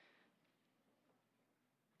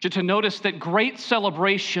To notice that great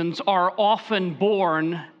celebrations are often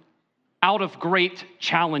born out of great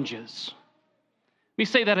challenges. Let me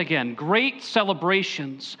say that again. Great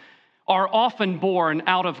celebrations are often born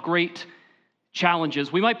out of great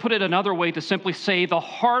challenges. We might put it another way to simply say the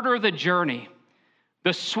harder the journey,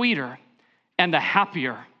 the sweeter and the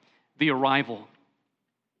happier the arrival.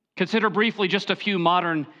 Consider briefly just a few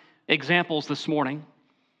modern examples this morning.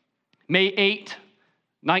 May 8,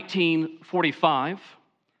 1945,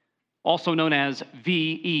 also known as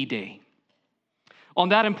VE Day. On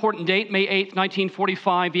that important date, May 8,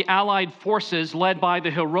 1945, the Allied forces, led by the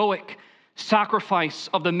heroic sacrifice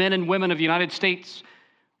of the men and women of the United States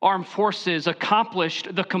Armed Forces,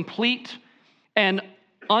 accomplished the complete and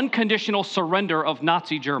unconditional surrender of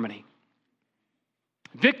Nazi Germany.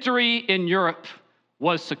 Victory in Europe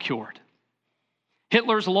was secured.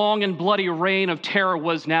 Hitler's long and bloody reign of terror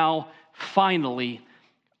was now finally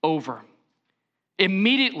over.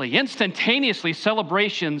 Immediately, instantaneously,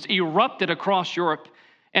 celebrations erupted across Europe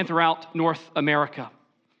and throughout North America.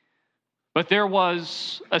 But there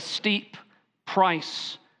was a steep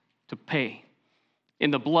price to pay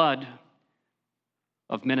in the blood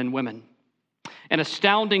of men and women. An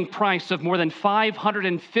astounding price of more than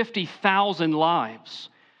 550,000 lives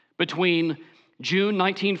between June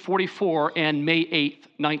 1944 and May 8,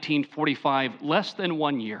 1945, less than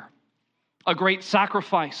 1 year. A great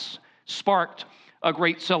sacrifice sparked a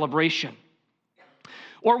great celebration.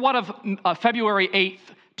 Or what of February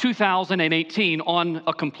 8th, 2018, on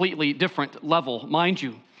a completely different level, mind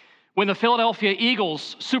you, when the Philadelphia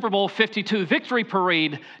Eagles Super Bowl 52 victory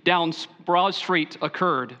parade down Broad Street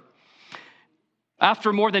occurred.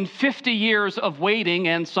 After more than 50 years of waiting,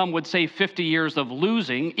 and some would say 50 years of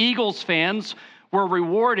losing, Eagles fans were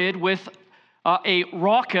rewarded with a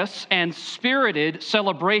raucous and spirited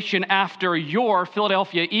celebration after your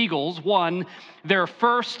Philadelphia Eagles won their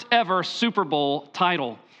first ever Super Bowl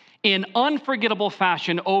title in unforgettable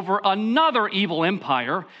fashion over another evil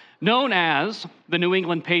empire known as the New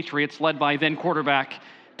England Patriots, led by then quarterback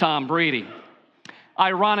Tom Brady.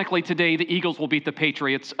 Ironically, today the Eagles will beat the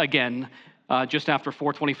Patriots again just after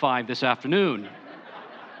 4:25 this afternoon.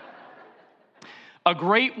 A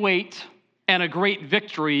great wait and a great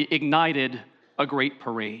victory ignited a great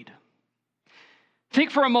parade. Think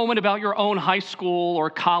for a moment about your own high school or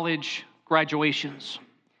college graduations,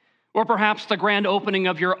 or perhaps the grand opening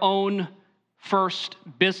of your own first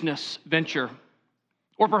business venture,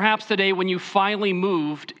 or perhaps the day when you finally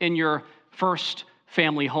moved in your first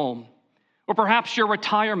family home, or perhaps your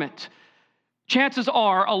retirement. Chances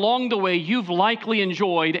are, along the way, you've likely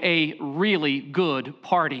enjoyed a really good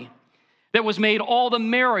party that was made all the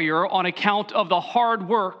merrier on account of the hard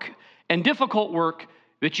work and difficult work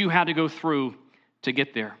that you had to go through to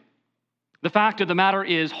get there. The fact of the matter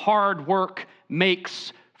is, hard work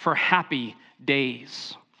makes for happy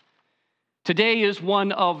days. Today is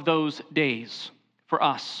one of those days for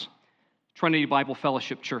us, Trinity Bible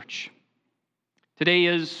Fellowship Church. Today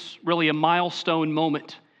is really a milestone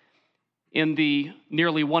moment in the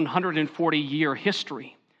nearly 140-year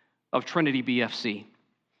history of Trinity BFC.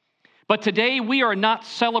 But today we are not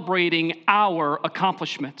celebrating our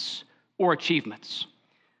accomplishments or achievements.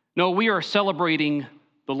 No, we are celebrating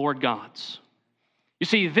the Lord God's. You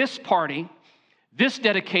see, this party, this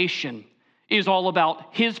dedication is all about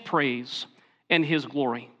His praise and His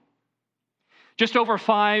glory. Just over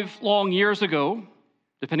 5 long years ago,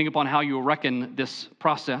 depending upon how you reckon this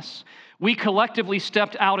process, we collectively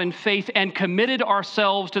stepped out in faith and committed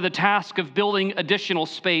ourselves to the task of building additional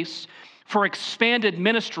space for expanded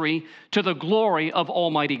ministry to the glory of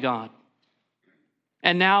Almighty God.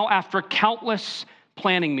 And now, after countless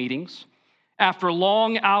planning meetings, after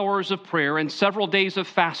long hours of prayer and several days of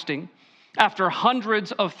fasting, after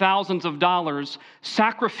hundreds of thousands of dollars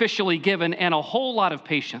sacrificially given and a whole lot of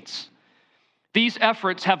patience, these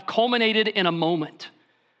efforts have culminated in a moment.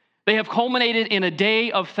 They have culminated in a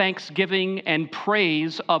day of thanksgiving and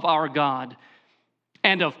praise of our God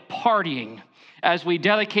and of partying as we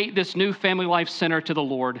dedicate this new Family Life Center to the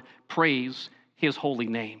Lord. Praise His holy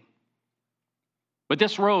name. But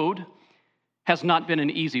this road has not been an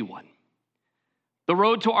easy one. The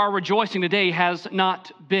road to our rejoicing today has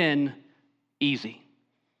not been easy.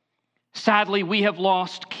 Sadly, we have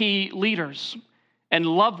lost key leaders and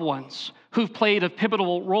loved ones who've played a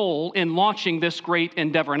pivotal role in launching this great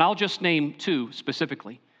endeavor. And I'll just name 2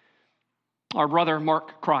 specifically. Our brother,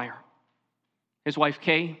 Mark Cryer, his wife,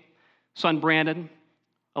 Kay, son, Brandon,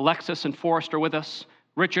 Alexis and Forrest are with us.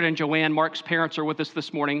 Richard and Joanne, Mark's parents, are with us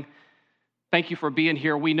this morning. Thank you for being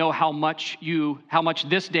here. We know how much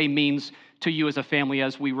this day means to you as a family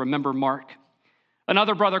as we remember Mark.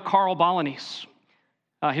 Another brother, Carl Balinese,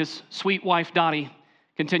 His sweet wife, Dottie,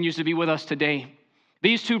 continues to be with us today.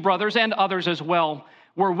 These two brothers and others as well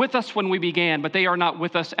were with us when we began, but they are not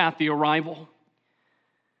with us at the arrival.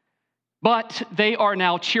 But they are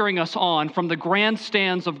now cheering us on from the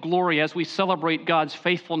grandstands of glory as we celebrate God's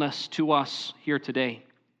faithfulness to us here today.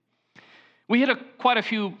 We hit quite a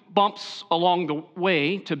few bumps along the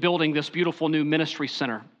way to building this beautiful new ministry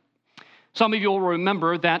center. Some of you will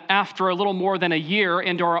remember that after a little more than a year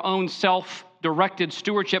into our own self-directed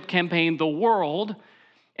stewardship campaign, the world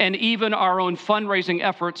and even our own fundraising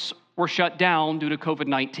efforts were shut down due to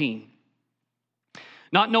COVID-19.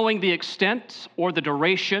 Not knowing the extent or the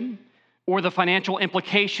duration or the financial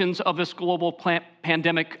implications of this global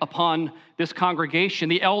pandemic upon this congregation,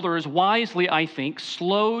 the elders wisely, I think,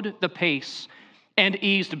 slowed the pace and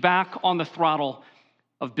eased back on the throttle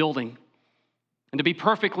of building. And to be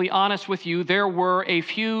perfectly honest with you, there were a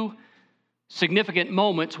few significant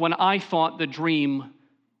moments when I thought the dream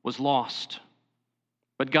was lost.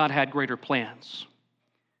 But God had greater plans.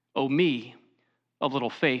 Oh, me of little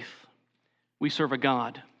faith, we serve a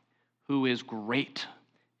God who is great,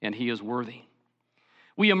 and he is worthy.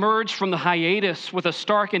 We emerged from the hiatus with a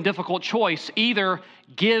stark and difficult choice: either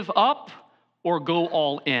give up or go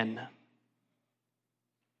all in.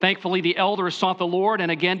 Thankfully, the elders sought the Lord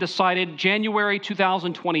and again decided January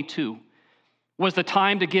 2022 was the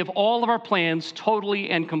time to give all of our plans totally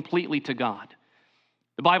and completely to God.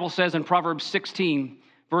 The Bible says in Proverbs 16,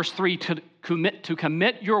 verse 3, to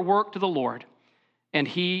commit your work to the Lord, and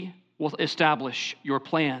he will establish your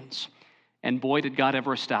plans. And boy, did God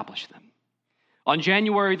ever establish them. On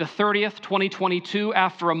January the 30th, 2022,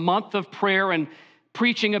 after a month of prayer and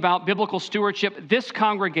preaching about biblical stewardship, this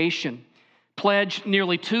congregation pledged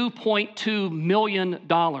nearly $2.2 million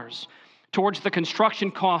towards the construction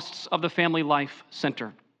costs of the Family Life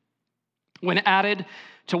Center. When added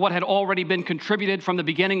to what had already been contributed from the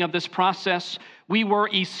beginning of this process, we were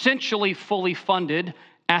essentially fully funded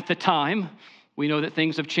at the time. We know that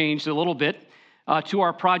things have changed a little bit. To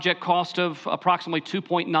our project cost of approximately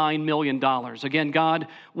 $2.9 million. Again, God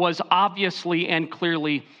was obviously and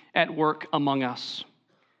clearly at work among us.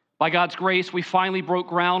 By God's grace, we finally broke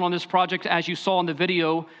ground on this project, as you saw in the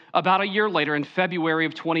video, about a year later, in February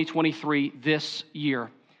of 2023, this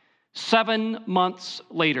year. 7 months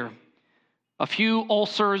later, a few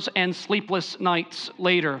ulcers and sleepless nights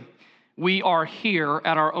later, we are here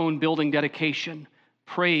at our own building dedication.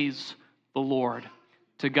 Praise the Lord.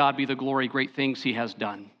 To God be the glory, great things he has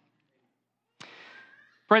done.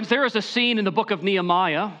 Friends, there is a scene in the book of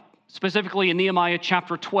Nehemiah, specifically in Nehemiah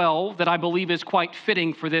chapter 12, that I believe is quite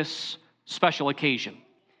fitting for this special occasion.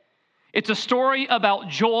 It's a story about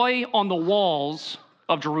joy on the walls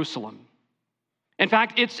of Jerusalem. In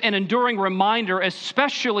fact, it's an enduring reminder,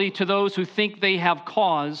 especially to those who think they have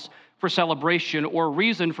cause for celebration or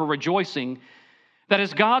reason for rejoicing, that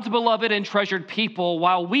as God's beloved and treasured people,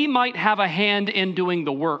 while we might have a hand in doing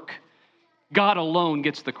the work, God alone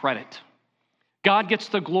gets the credit. God gets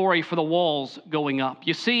the glory for the walls going up.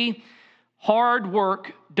 You see, hard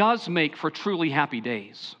work does make for truly happy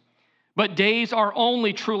days, but days are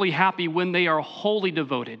only truly happy when they are wholly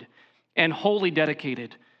devoted and wholly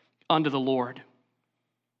dedicated unto the Lord.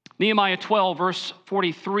 Nehemiah 12, verse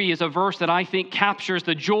 43 is a verse that I think captures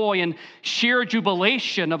the joy and sheer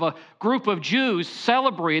jubilation of a group of Jews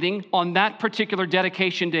celebrating on that particular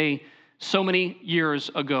dedication day so many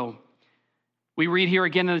years ago. We read here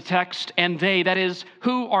again in the text, and they, that is,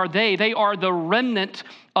 who are they? They are the remnant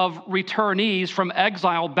of returnees from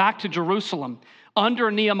exile back to Jerusalem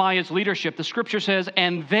under Nehemiah's leadership. The scripture says,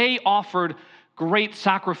 and they offered great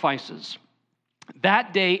sacrifices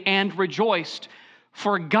that day and rejoiced,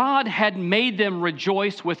 for God had made them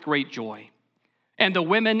rejoice with great joy. And the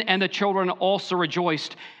women and the children also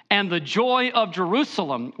rejoiced, and the joy of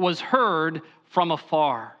Jerusalem was heard from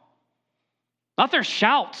afar. Not their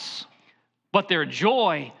shouts, but their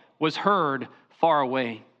joy was heard far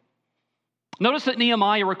away. Notice that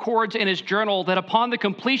Nehemiah records in his journal that upon the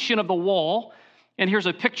completion of the wall, and here's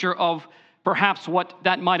a picture of perhaps what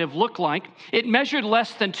that might have looked like. It measured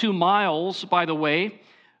less than 2 miles, by the way,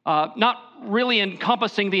 not really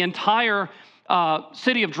encompassing the entire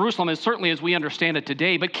city of Jerusalem, as certainly as we understand it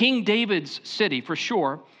today, but King David's city for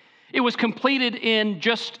sure. It was completed in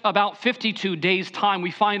just about 52 days' time. We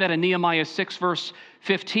find that in Nehemiah 6, verse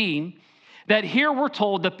 15, that here we're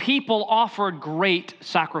told the people offered great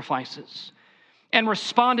sacrifices and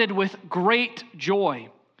responded with great joy.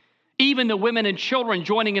 Even the women and children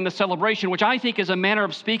joining in the celebration, which I think is a manner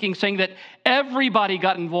of speaking, saying that everybody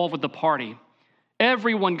got involved with the party.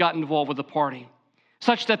 Everyone got involved with the party,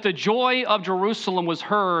 such that the joy of Jerusalem was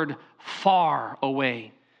heard far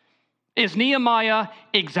away. Is Nehemiah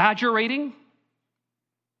exaggerating,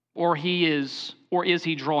 or is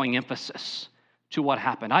he drawing emphasis to what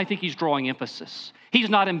happened? I think he's drawing emphasis. He's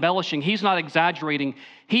not embellishing. He's not exaggerating.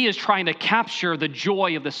 He is trying to capture the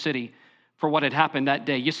joy of the city for what had happened that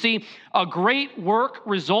day. You see, a great work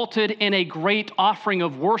resulted in a great offering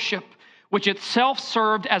of worship, which itself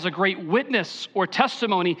served as a great witness or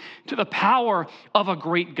testimony to the power of a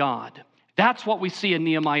great God. That's what we see in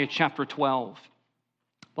Nehemiah chapter 12.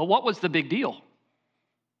 But what was the big deal?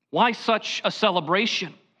 Why such a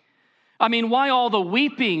celebration? I mean, why all the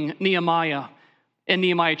weeping, Nehemiah, in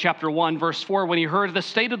Nehemiah chapter 1, verse 4, when he heard the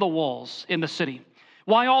state of the walls in the city?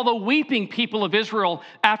 Why all the weeping, people of Israel,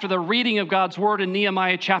 after the reading of God's word in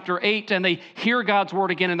Nehemiah chapter 8, and they hear God's word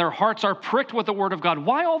again and their hearts are pricked with the word of God?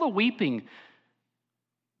 Why all the weeping?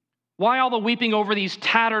 Why all the weeping over these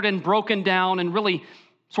tattered and broken down and really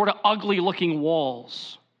sort of ugly looking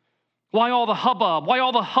walls? Why all the hubbub? Why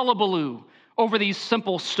all the hullabaloo over these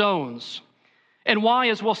simple stones? And why,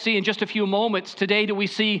 as we'll see in just a few moments, today do we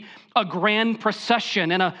see a grand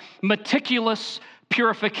procession and a meticulous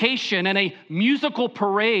purification and a musical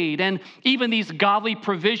parade and even these godly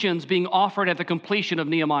provisions being offered at the completion of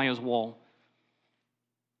Nehemiah's wall?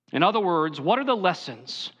 In other words, what are the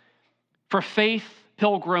lessons for faith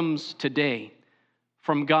pilgrims today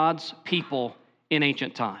from God's people in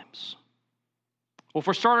ancient times? Well,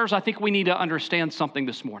 for starters, I think we need to understand something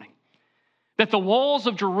this morning. That the walls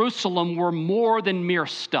of Jerusalem were more than mere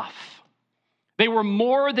stuff. They were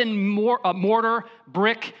more than mortar,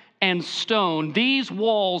 brick, and stone. These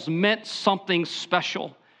walls meant something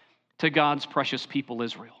special to God's precious people,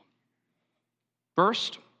 Israel.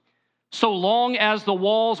 First, so long as the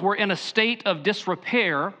walls were in a state of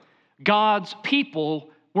disrepair, God's people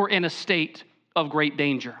were in a state of great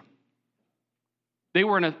danger. They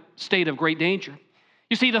were in a state of great danger.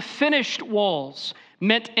 You see, the finished walls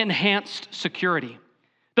meant enhanced security.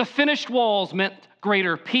 The finished walls meant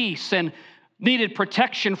greater peace and needed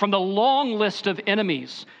protection from the long list of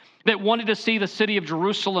enemies that wanted to see the city of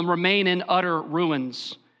Jerusalem remain in utter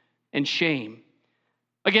ruins and shame.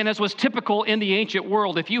 Again, as was typical in the ancient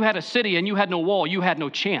world, if you had a city and you had no wall, you had no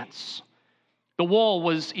chance. The wall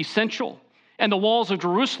was essential. And the walls of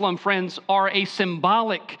Jerusalem, friends, are a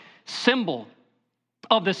symbolic symbol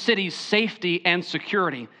of the city's safety and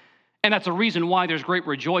security. And that's a reason why there's great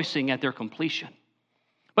rejoicing at their completion.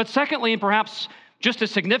 But secondly, and perhaps just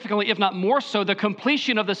as significantly, if not more so, the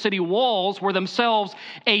completion of the city walls were themselves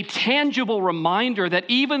a tangible reminder that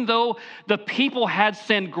even though the people had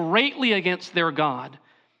sinned greatly against their God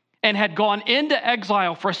and had gone into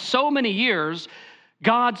exile for so many years,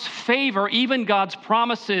 God's favor, even God's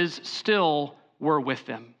promises, still were with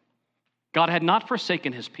them. God had not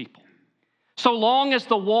forsaken his people. So long as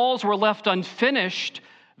the walls were left unfinished,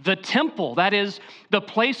 the temple, that is, the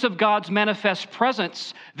place of God's manifest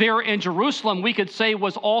presence there in Jerusalem, we could say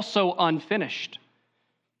was also unfinished.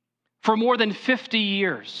 For more than 50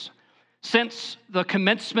 years, since the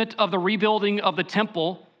commencement of the rebuilding of the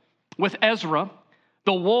temple with Ezra,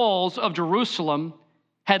 the walls of Jerusalem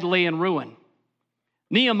had lay in ruin.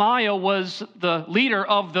 Nehemiah was the leader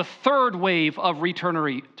of the third wave of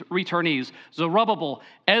returnees, Zerubbabel,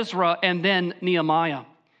 Ezra, and then Nehemiah.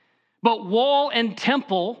 But wall and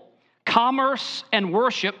temple, commerce and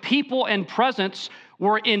worship, people and presence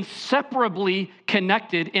were inseparably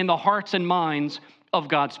connected in the hearts and minds of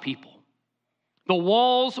God's people. The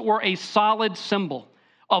walls were a solid symbol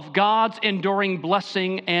of God's enduring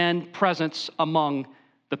blessing and presence among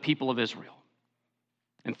the people of Israel.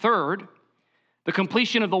 And third, the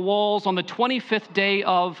completion of the walls on the 25th day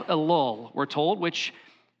of Elul, we're told, which,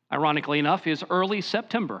 ironically enough, is early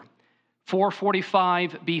September,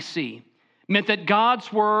 445 BC, meant that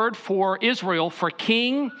God's word for Israel, for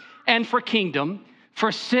king and for kingdom,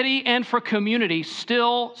 for city and for community,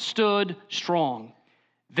 still stood strong.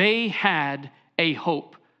 They had a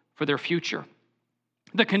hope for their future.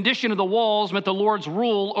 The condition of the walls meant the Lord's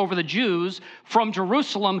rule over the Jews from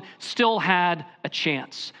Jerusalem still had a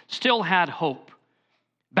chance, still had hope.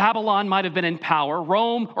 Babylon might have been in power,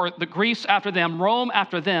 Rome, or the Greece after them, Rome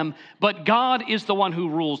after them, but God is the one who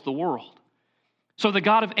rules the world. So the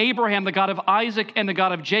God of Abraham, the God of Isaac, and the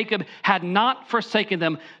God of Jacob had not forsaken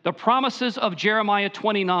them. The promises of Jeremiah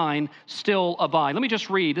 29 still abide. Let me just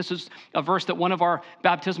read. This is a verse that one of our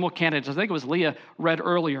baptismal candidates, I think it was Leah, read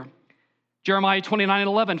earlier. Jeremiah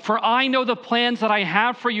 29:11. For I know the plans that I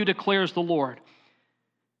have for you, declares the Lord.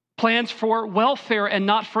 Plans for welfare and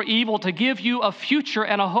not for evil, to give you a future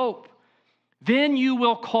and a hope. Then you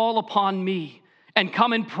will call upon me and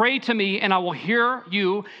come and pray to me, and I will hear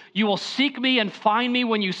you. You will seek me and find me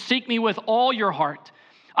when you seek me with all your heart.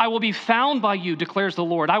 I will be found by you, declares the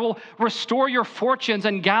Lord. I will restore your fortunes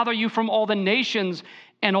and gather you from all the nations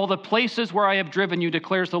and all the places where I have driven you,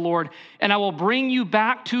 declares the Lord. And I will bring you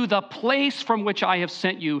back to the place from which I have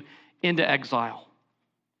sent you into exile.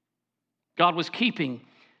 God was keeping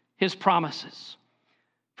his promises.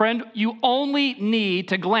 Friend, you only need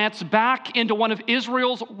to glance back into one of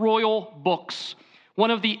Israel's royal books, one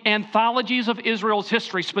of the anthologies of Israel's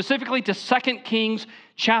history, specifically to 2 Kings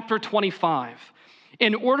chapter 25,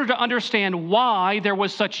 in order to understand why there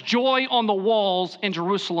was such joy on the walls in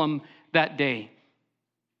Jerusalem that day.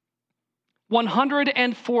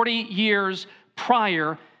 140 years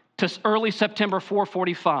prior to early September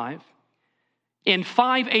 445, in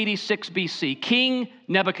 586 BC, King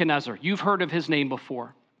Nebuchadnezzar, you've heard of his name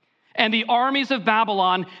before, and the armies of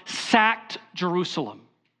Babylon sacked Jerusalem.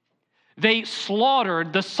 They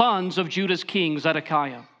slaughtered the sons of Judah's king,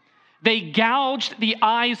 Zedekiah. They gouged the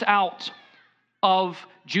eyes out of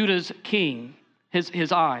Judah's king,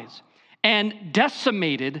 his eyes, and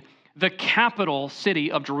decimated the capital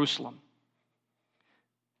city of Jerusalem.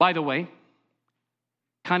 By the way,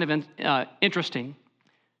 kind of interesting,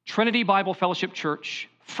 Trinity Bible Fellowship Church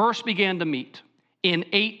first began to meet in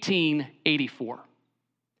 1884.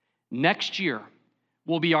 Next year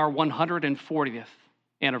will be our 140th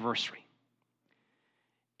anniversary.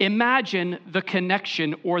 Imagine the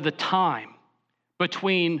connection or the time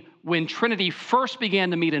between when Trinity first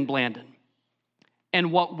began to meet in Blandon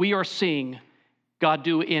and what we are seeing God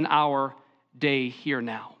do in our day here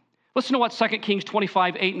now. Listen to what 2 Kings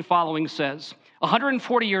 25, 8 and following says.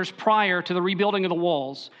 140 years prior to the rebuilding of the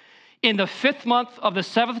walls, in the 5th month of the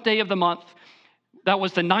 7th day of the month, that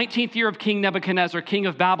was the 19th year of King Nebuchadnezzar, king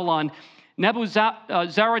of Babylon,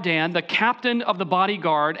 Nebuzaradan, the captain of the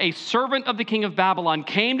bodyguard, a servant of the king of Babylon,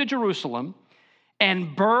 came to Jerusalem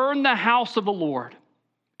and burned the house of the Lord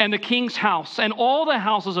and the king's house and all the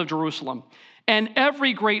houses of Jerusalem, and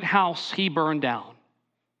every great house he burned down.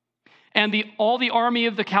 And all the army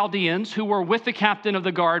of the Chaldeans who were with the captain of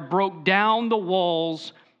the guard broke down the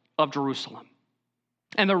walls of Jerusalem.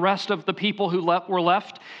 And the rest of the people who were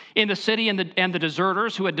left in the city and the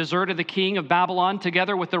deserters who had deserted the king of Babylon,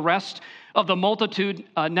 together with the rest of the multitude,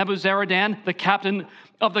 Nebuzaradan, the captain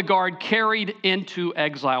of the guard, carried into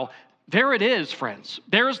exile. There it is, friends.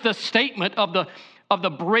 There's the statement of the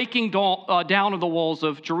breaking down of the walls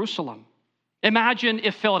of Jerusalem. Imagine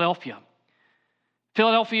if Philadelphia,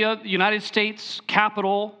 the United States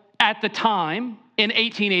capital at the time, in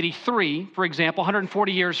 1883, for example,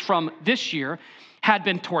 140 years from this year, had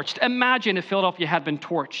been torched. Imagine if Philadelphia had been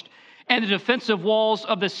torched and the defensive walls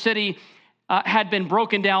of the city had been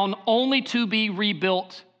broken down only to be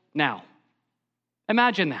rebuilt now.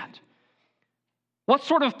 Imagine that. What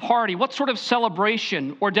sort of party, what sort of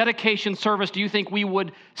celebration or dedication service do you think we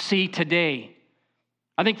would see today?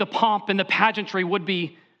 I think the pomp and the pageantry would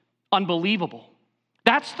be unbelievable.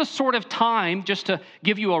 That's the sort of time, just to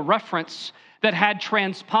give you a reference, that had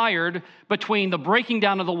transpired between the breaking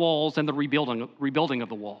down of the walls and the rebuilding of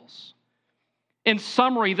the walls. In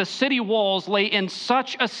summary, the city walls lay in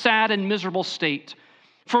such a sad and miserable state.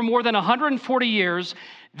 For more than 140 years,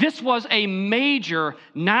 this was a major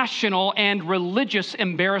national and religious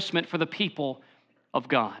embarrassment for the people of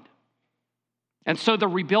God. And so the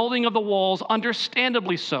rebuilding of the walls,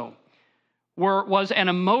 understandably so, was an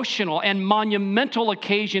emotional and monumental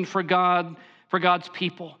occasion for God's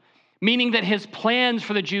people, meaning that his plans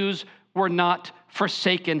for the Jews were not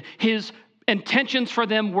forsaken. His intentions for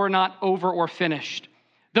them were not over or finished.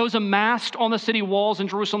 Those amassed on the city walls in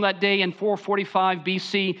Jerusalem that day in 445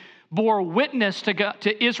 BC bore witness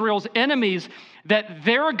to Israel's enemies that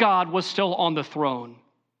their God was still on the throne.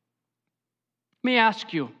 Let me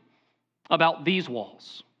ask you about these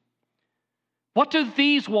walls. What do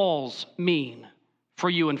these walls mean for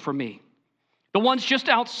you and for me? The ones just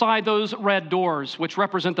outside those red doors, which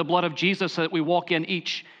represent the blood of Jesus that we walk in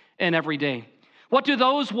each and every day. What do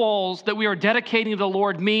those walls that we are dedicating to the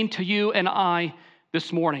Lord mean to you and I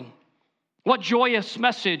this morning? What joyous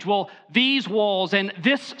message will these walls and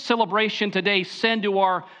this celebration today send to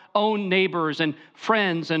our own neighbors and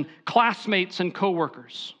friends and classmates and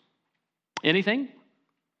coworkers? Anything?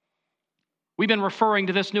 We've been referring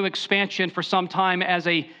to this new expansion for some time as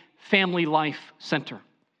a family life center.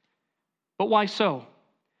 But why so?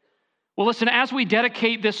 Well, listen, as we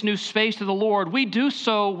dedicate this new space to the Lord, we do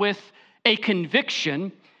so with a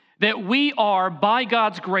conviction that we are, by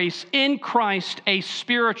God's grace, in Christ, a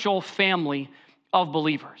spiritual family of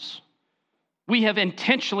believers. We have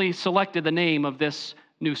intentionally selected the name of this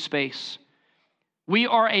new space. We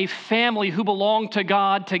are a family who belong to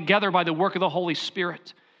God together by the work of the Holy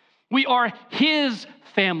Spirit. We are His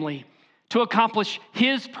family, to accomplish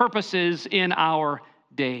his purposes in our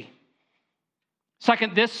day.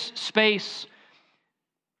 Second, this space,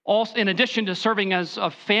 also, in addition to serving as a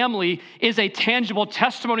family, is a tangible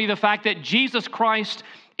testimony of the fact that Jesus Christ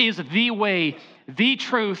is the way, the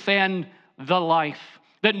truth, and the life,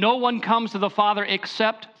 that no one comes to the Father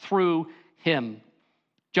except through him.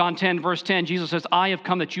 John 10, verse 10, Jesus says, I have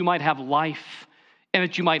come that you might have life and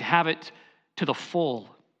that you might have it to the full.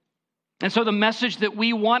 And so the message that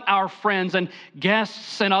we want our friends and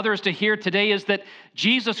guests and others to hear today is that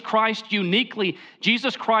Jesus Christ uniquely,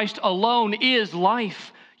 Jesus Christ alone is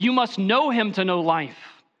life. You must know him to know life.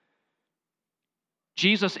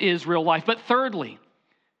 Jesus is real life. But thirdly,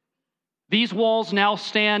 these walls now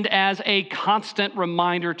stand as a constant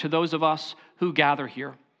reminder to those of us who gather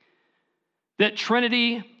here that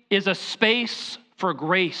Trinity is a space for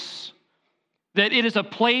grace, that it is a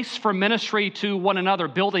place for ministry to one another,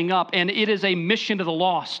 building up, and it is a mission to the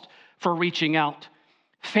lost for reaching out.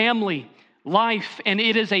 Family, life, and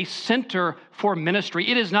it is a center for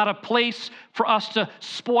ministry. It is not a place for us to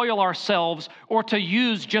spoil ourselves or to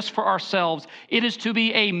use just for ourselves. It is to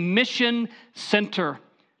be a mission center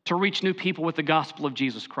to reach new people with the gospel of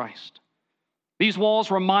Jesus Christ. These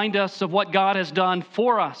walls remind us of what God has done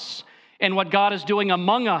for us and what God is doing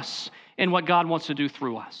among us and what God wants to do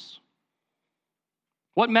through us.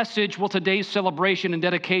 What message will today's celebration and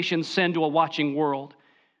dedication send to a watching world?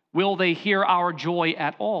 Will they hear our joy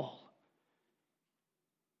at all?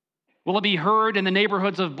 Will it be heard in the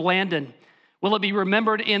neighborhoods of Blandon? Will it be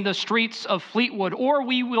remembered in the streets of Fleetwood? Or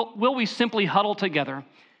will we simply huddle together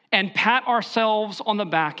and pat ourselves on the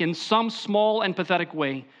back in some small and pathetic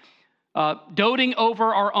way, doting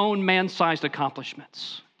over our own man-sized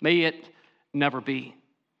accomplishments? May it never be.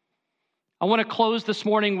 I want to close this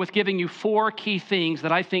morning with giving you 4 key things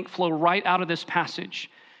that I think flow right out of this passage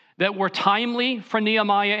that were timely for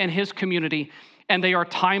Nehemiah and his community, and they are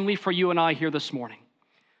timely for you and I here this morning.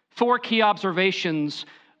 4 key observations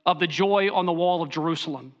of the joy on the wall of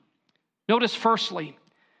Jerusalem. Notice firstly,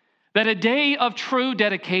 that a day of true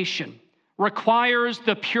dedication requires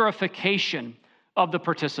the purification of the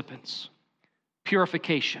participants.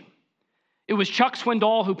 Purification. It was Chuck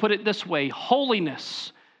Swindoll who put it this way: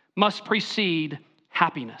 holiness must precede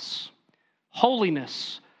happiness.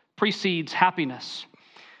 Holiness precedes happiness.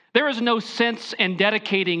 There is no sense in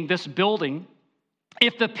dedicating this building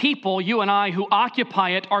if the people, you and I, who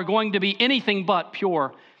occupy it are going to be anything but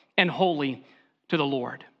pure and holy to the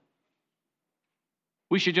Lord.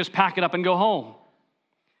 We should just pack it up and go home.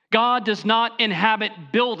 God does not inhabit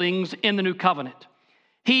buildings in the new covenant.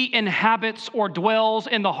 He inhabits or dwells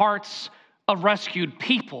in the hearts of rescued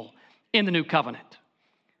people in the new covenant.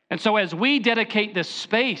 And so as we dedicate this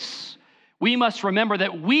space, we must remember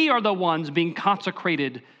that we are the ones being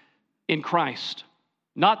consecrated in Christ,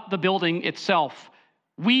 not the building itself.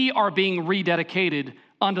 We are being rededicated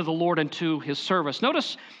unto the Lord and to his service.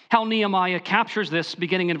 Notice how Nehemiah captures this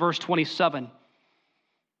beginning in verse 27.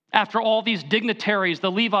 After all these dignitaries,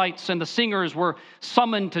 the Levites and the singers were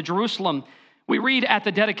summoned to Jerusalem, we read, at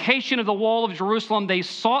the dedication of the wall of Jerusalem, they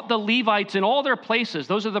sought the Levites in all their places,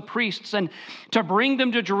 those are the priests, and to bring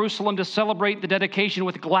them to Jerusalem to celebrate the dedication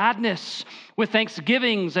with gladness, with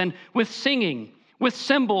thanksgivings, and with singing, with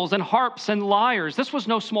cymbals and harps and lyres. This was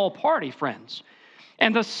no small party, friends.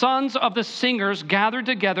 And the sons of the singers gathered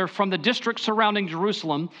together from the districts surrounding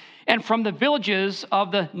Jerusalem and from the villages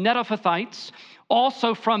of the Netophathites,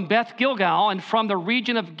 also from Beth Gilgal and from the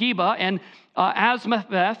region of Geba and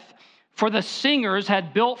Asmaveth, for the singers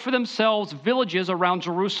had built for themselves villages around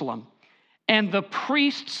Jerusalem. And the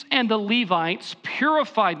priests and the Levites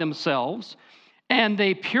purified themselves, and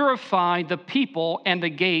they purified the people and the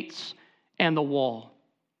gates and the wall.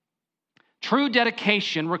 True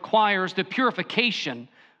dedication requires the purification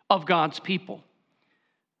of God's people.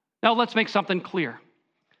 Now let's make something clear.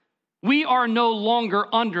 We are no longer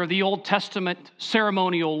under the Old Testament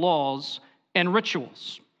ceremonial laws and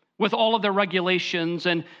rituals with all of their regulations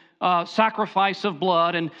and sacrifice of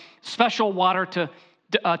blood and special water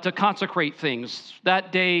to consecrate things.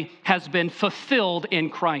 That day has been fulfilled in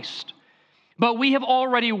Christ. But we have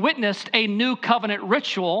already witnessed a new covenant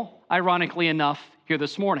ritual, ironically enough, here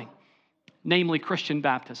this morning, namely Christian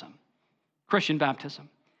baptism. Christian baptism.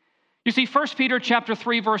 You see, 1 Peter chapter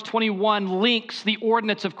 3, verse 21 links the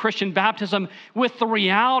ordinance of Christian baptism with the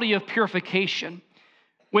reality of purification.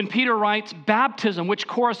 When Peter writes, baptism, which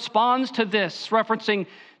corresponds to this, referencing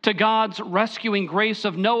to God's rescuing grace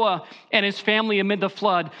of Noah and his family amid the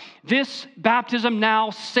flood, this baptism now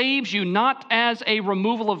saves you not as a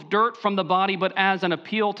removal of dirt from the body, but as an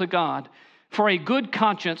appeal to God for a good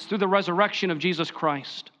conscience through the resurrection of Jesus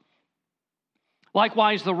Christ.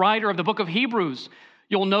 Likewise, the writer of the book of Hebrews,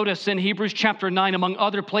 you'll notice in Hebrews chapter 9, among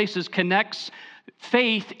other places, connects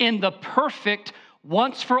faith in the perfect,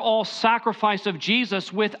 once-for-all sacrifice of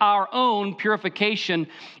Jesus with our own purification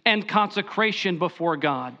and consecration before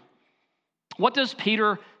God. What does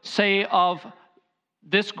Peter say of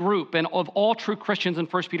this group and of all true Christians in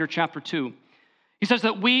 1 Peter chapter 2? He says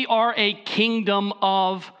that we are a kingdom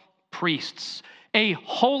of priests, a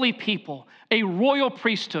holy people, a royal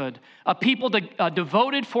priesthood, a people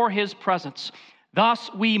devoted for his presence.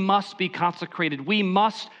 Thus, we must be consecrated. We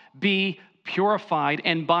must be purified,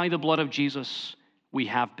 and by the blood of Jesus, we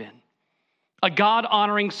have been. A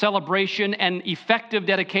God-honoring celebration and effective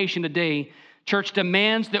dedication today, church,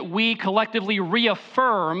 demands that we collectively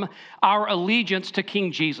reaffirm our allegiance to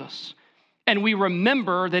King Jesus. And we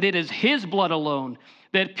remember that it is his blood alone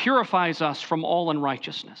that purifies us from all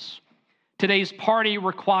unrighteousness. Today's party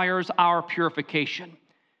requires our purification.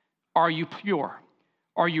 Are you pure?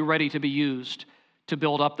 Are you ready to be used to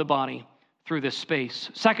build up the body through this space?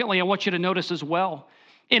 Secondly, I want you to notice as well,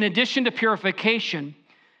 in addition to purification,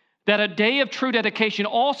 that a day of true dedication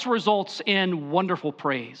also results in wonderful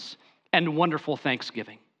praise and wonderful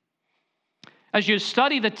thanksgiving. As you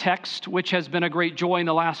study the text, which has been a great joy in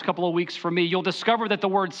the last couple of weeks for me, you'll discover that the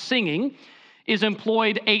word singing is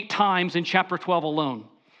employed 8 times in chapter 12 alone.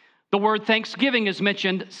 The word thanksgiving is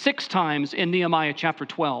mentioned 6 times in Nehemiah chapter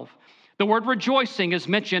 12. The word rejoicing is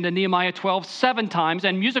mentioned in Nehemiah 12 7 times,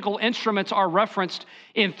 and musical instruments are referenced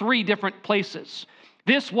in 3 different places.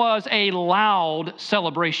 This was a loud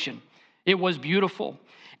celebration. It was beautiful.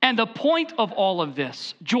 And the point of all of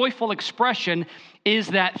this joyful expression is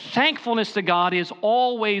that thankfulness to God is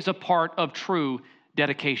always a part of true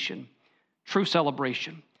dedication, true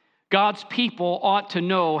celebration. God's people ought to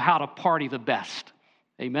know how to party the best.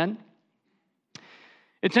 Amen?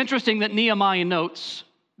 It's interesting that Nehemiah notes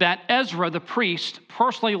that Ezra, the priest,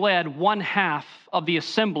 personally led 1/2 of the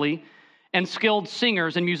assembly and skilled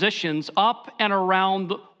singers and musicians up and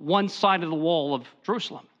around one side of the wall of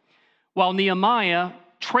Jerusalem, while Nehemiah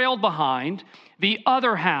trailed behind the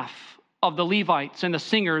other half of the Levites and the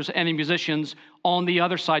singers and the musicians on the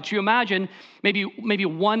other side. So you imagine maybe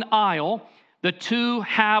one aisle, the 2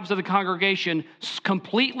 halves of the congregation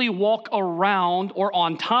completely walk around or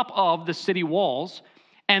on top of the city walls,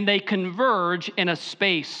 and they converge in a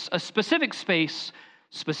space, a specific space,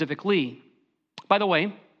 specifically. By the way,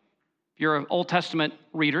 if you're an Old Testament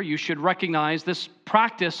reader, you should recognize this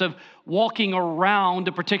practice of walking around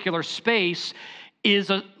a particular space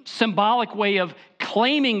is a symbolic way of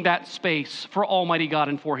claiming that space for Almighty God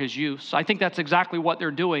and for his use. I think that's exactly what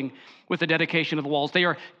they're doing with the dedication of the walls. They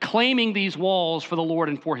are claiming these walls for the Lord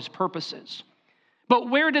and for his purposes. But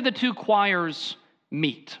where did the 2 choirs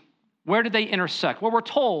meet? Where did they intersect? Well, we're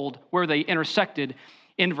told where they intersected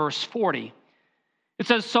in verse 40. It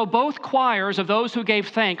says, "So both choirs of those who gave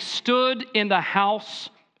thanks stood in the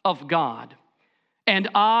house of God, and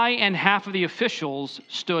I and half of the officials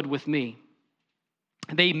stood with me.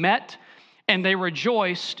 They met and they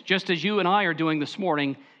rejoiced, just as you and I are doing this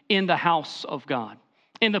morning, in the house of God,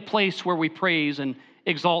 in the place where we praise and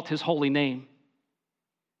exalt his holy name."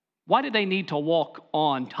 Why did they need to walk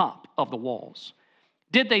on top of the walls?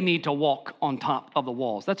 Did they need to walk on top of the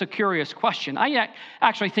walls? That's a curious question. I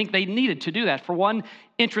actually think they needed to do that for one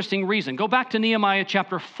interesting reason. Go back to Nehemiah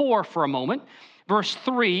chapter 4 for a moment, verse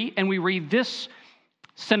 3, and we read this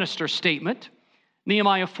sinister statement.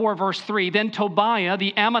 Nehemiah 4, verse 3, "Then Tobiah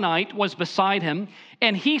the Ammonite was beside him,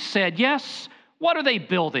 and he said, 'Yes, what are they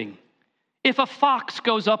building? If a fox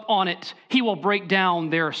goes up on it, he will break down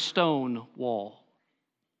their stone wall.'"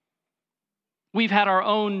 We've had our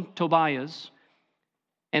own Tobiahs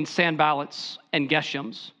and Sanballats and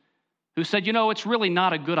Geshems who said, it's really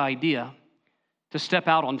not a good idea to step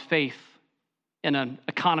out on faith in an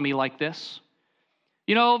economy like this.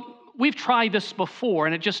 We've tried this before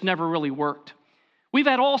and it just never really worked. We've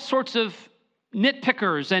had all sorts of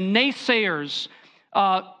nitpickers and naysayers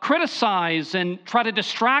criticize and try to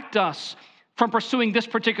distract us from pursuing this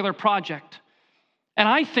particular project. And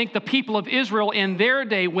I think the people of Israel in their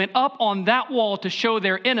day went up on that wall to show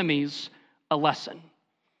their enemies a lesson.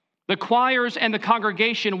 The choirs and the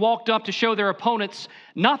congregation walked up to show their opponents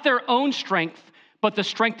not their own strength, but the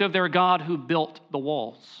strength of their God who built the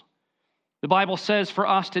walls. The Bible says for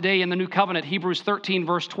us today in the New Covenant, Hebrews 13,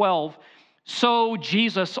 verse 12, "So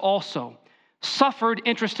Jesus also suffered,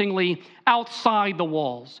 interestingly, outside the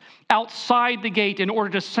walls, outside the gate, in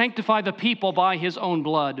order to sanctify the people by his own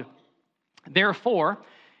blood. Therefore,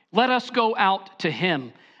 let us go out to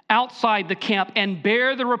him, outside the camp, and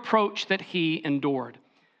bear the reproach that he endured.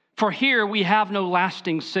 For here we have no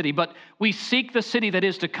lasting city, but we seek the city that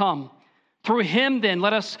is to come. Through him, then,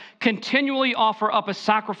 let us continually offer up a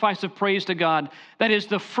sacrifice of praise to God, that is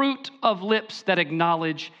the fruit of lips that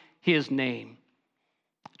acknowledge his name.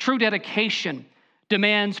 True dedication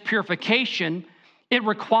demands purification. It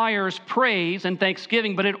requires praise and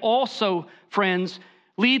thanksgiving, but it also, friends,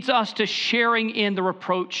 leads us to sharing in the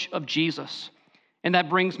reproach of Jesus. And that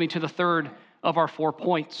brings me to the third of our 4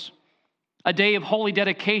 points. A day of holy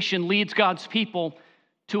dedication leads God's people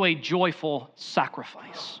to a joyful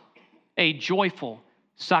sacrifice. A joyful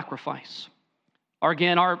sacrifice.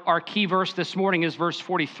 Our key verse this morning is verse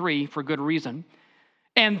 43 for good reason.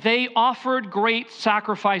 And they offered great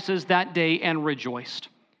sacrifices that day and rejoiced,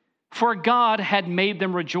 for God had made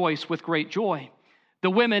them rejoice with great joy. The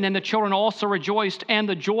women and the children also rejoiced, and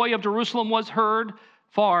the joy of Jerusalem was heard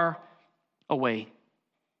far away.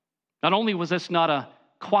 Not only was this not a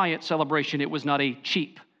quiet celebration, it was not a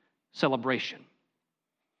cheap celebration.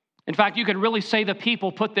 In fact, you could really say the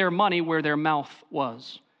people put their money where their mouth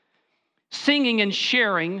was. Singing and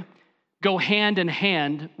sharing go hand in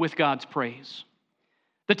hand with God's praise.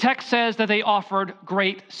 The text says that they offered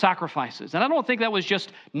great sacrifices. And I don't think that was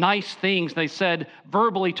just nice things they said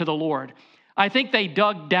verbally to the Lord. I think they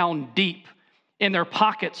dug down deep in their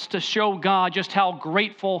pockets to show God just how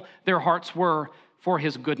grateful their hearts were for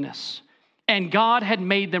his goodness. And God had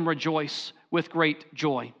made them rejoice with great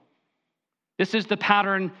joy. This is the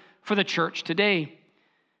pattern for the church today.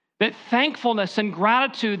 That thankfulness and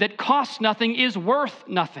gratitude that costs nothing is worth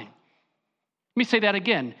nothing. Let me say that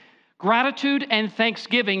again. Gratitude and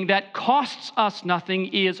thanksgiving that costs us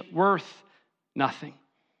nothing is worth nothing.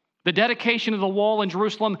 The dedication of the wall in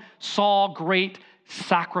Jerusalem saw great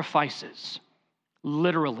sacrifices.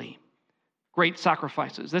 Literally, great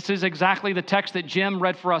sacrifices. This is exactly the text that Jim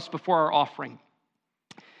read for us before our offering.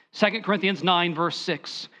 2 Corinthians 9, verse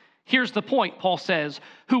 6. Here's the point, Paul says,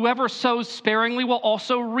 whoever sows sparingly will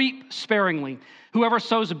also reap sparingly. Whoever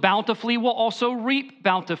sows bountifully will also reap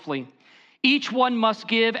bountifully. Each one must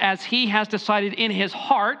give as he has decided in his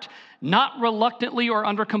heart, not reluctantly or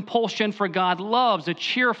under compulsion, for God loves a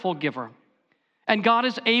cheerful giver. And God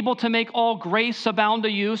is able to make all grace abound to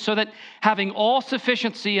you, so that having all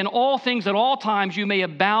sufficiency in all things at all times, you may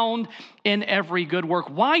abound in every good work.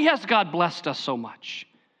 Why has God blessed us so much?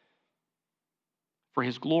 For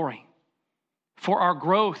his glory, for our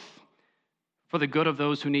growth, for the good of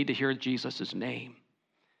those who need to hear Jesus' name.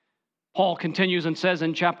 Paul continues and says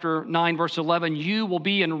in chapter 9, verse 11, you will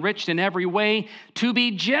be enriched in every way, to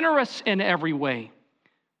be generous in every way,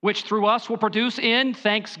 which through us will produce in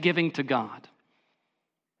thanksgiving to God.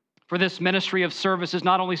 For this ministry of service is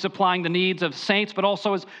not only supplying the needs of saints, but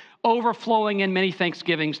also is overflowing in many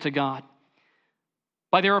thanksgivings to God.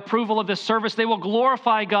 By their approval of this service, they will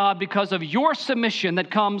glorify God because of your submission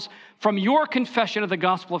that comes from your confession of the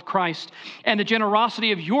gospel of Christ and the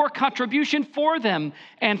generosity of your contribution for them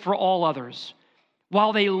and for all others.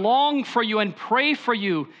 While they long for you and pray for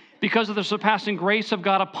you because of the surpassing grace of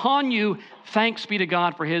God upon you, thanks be to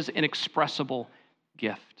God for his inexpressible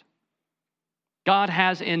gift. God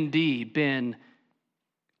has indeed been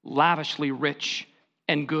lavishly rich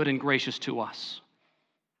and good and gracious to us.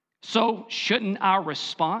 So shouldn't our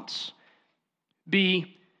response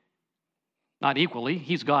be not equally,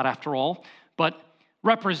 he's God after all, but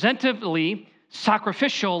representatively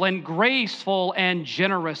sacrificial and graceful and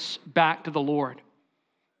generous back to the Lord?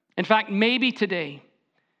 In fact, maybe today,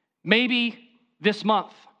 maybe this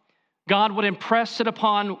month, God would impress it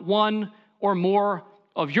upon one or more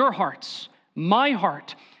of your hearts, my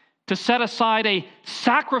heart, to set aside a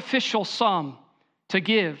sacrificial sum to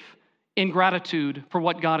give in gratitude for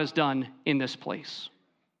what God has done in this place.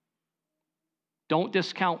 Don't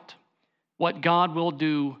discount what God will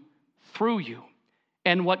do through you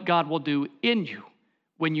and what God will do in you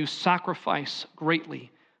when you sacrifice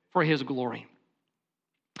greatly for his glory.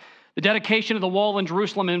 The dedication of the wall in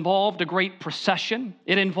Jerusalem involved a great procession.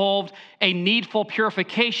 It involved a needful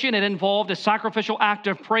purification. It involved a sacrificial act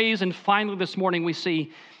of praise. And finally, this morning we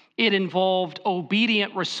see it involved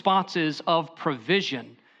obedient responses of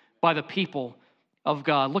provision by the people of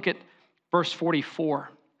God. Look at verse 44.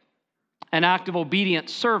 An act of obedient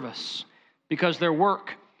service because their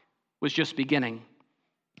work was just beginning.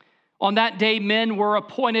 On that day, men were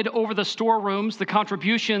appointed over the storerooms, the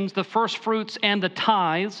contributions, the first fruits, and the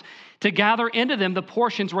tithes, to gather into them the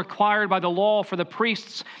portions required by the law for the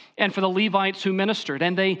priests and for the Levites who ministered.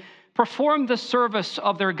 And they performed the service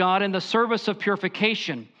of their God and the service of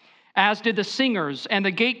purification, as did the singers and the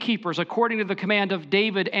gatekeepers, according to the command of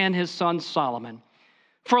David and his son Solomon.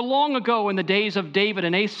 For long ago, in the days of David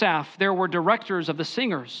and Asaph, there were directors of the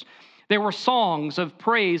singers. There were songs of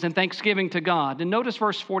praise and thanksgiving to God. And notice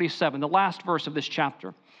verse 47, the last verse of this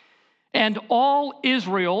chapter. And all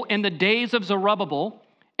Israel in the days of Zerubbabel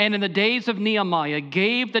and in the days of Nehemiah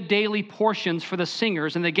gave the daily portions for the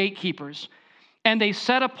singers and the gatekeepers. And they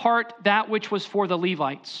set apart that which was for the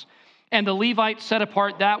Levites. And the Levites set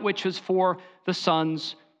apart that which was for the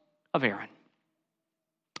sons of Aaron.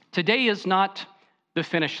 Today is not the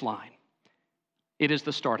finish line. It is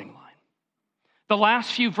the starting line. The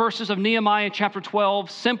last few verses of Nehemiah chapter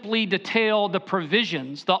 12 simply detail the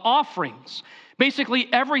provisions, the offerings, basically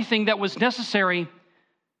everything that was necessary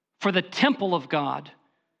for the temple of God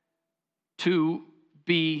to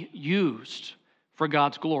be used for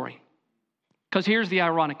God's glory. Because here's the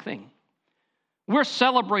ironic thing. We're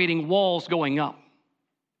celebrating walls going up.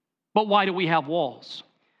 But why do we have walls?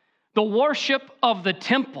 The worship of the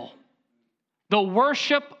temple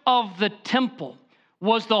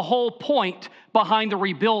was the whole point behind the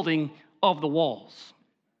rebuilding of the walls.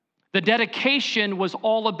 The dedication was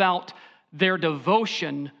all about their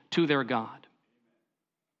devotion to their God.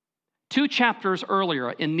 2 chapters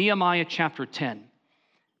earlier in Nehemiah chapter 10,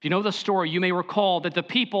 if you know the story, you may recall that the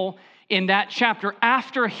people in that chapter,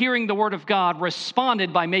 after hearing the word of God,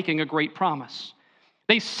 responded by making a great promise.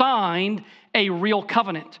 They signed a real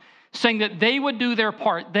covenant, saying that they would do their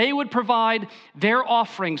part. They would provide their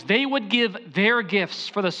offerings. They would give their gifts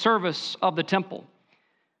for the service of the temple.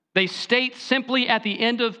 They state simply at the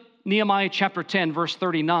end of Nehemiah chapter 10, verse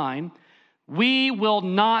 39, "We will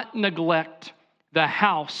not neglect the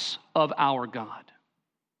house of our God."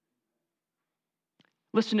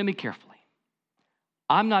 Listen to me carefully.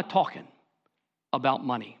 I'm not talking about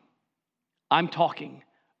money. I'm talking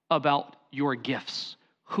about your gifts,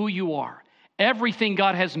 who you are, everything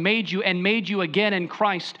God has made you and made you again in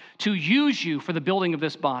Christ to use you for the building of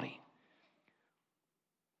this body.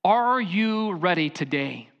 Are you ready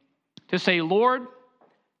today to say, "Lord,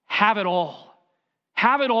 have it all.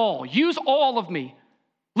 Have it all. Use all of me.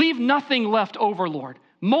 Leave nothing left over, Lord.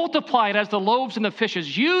 Multiply it as the loaves and the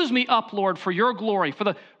fishes. Use me up, Lord, for your glory, for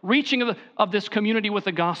the reaching of this community with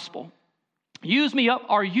the gospel. Use me up."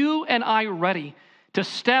 Are you and I ready to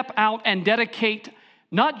step out and dedicate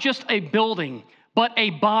not just a building, but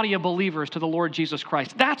a body of believers to the Lord Jesus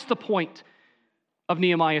Christ? That's the point of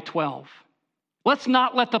Nehemiah 12. Let's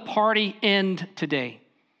not let the party end today.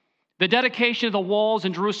 The dedication of the walls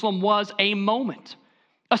in Jerusalem was a moment,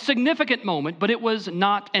 a significant moment, but it was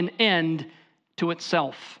not an end to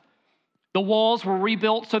itself. The walls were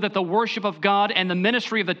rebuilt so that the worship of God and the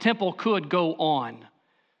ministry of the temple could go on.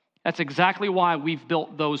 That's exactly why we've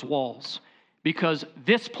built those walls, because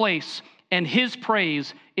this place and His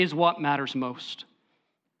praise is what matters most.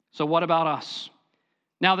 So what about us?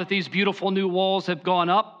 Now that these beautiful new walls have gone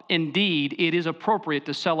up, indeed, it is appropriate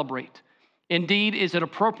to celebrate. Indeed, is it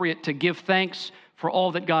appropriate to give thanks for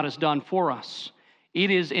all that God has done for us. It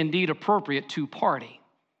is indeed appropriate to party.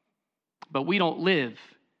 But we don't live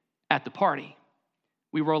at the party.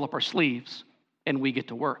 We roll up our sleeves and we get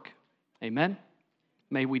to work. Amen?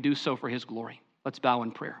 May we do so for His glory. Let's bow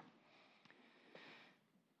in prayer.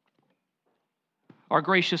 Our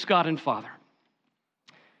gracious God and Father,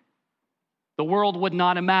 the world would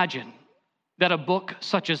not imagine that a book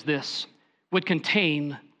such as this would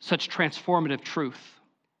contain such transformative truth,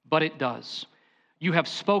 but it does. You have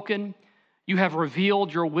spoken, you have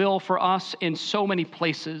revealed your will for us in so many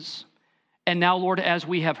places, and now, Lord, as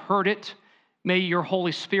we have heard it, may your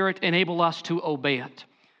Holy Spirit enable us to obey it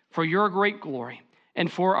for your great glory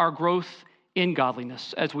and for our growth in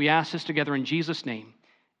godliness, as we ask this together in Jesus' name,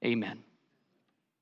 amen.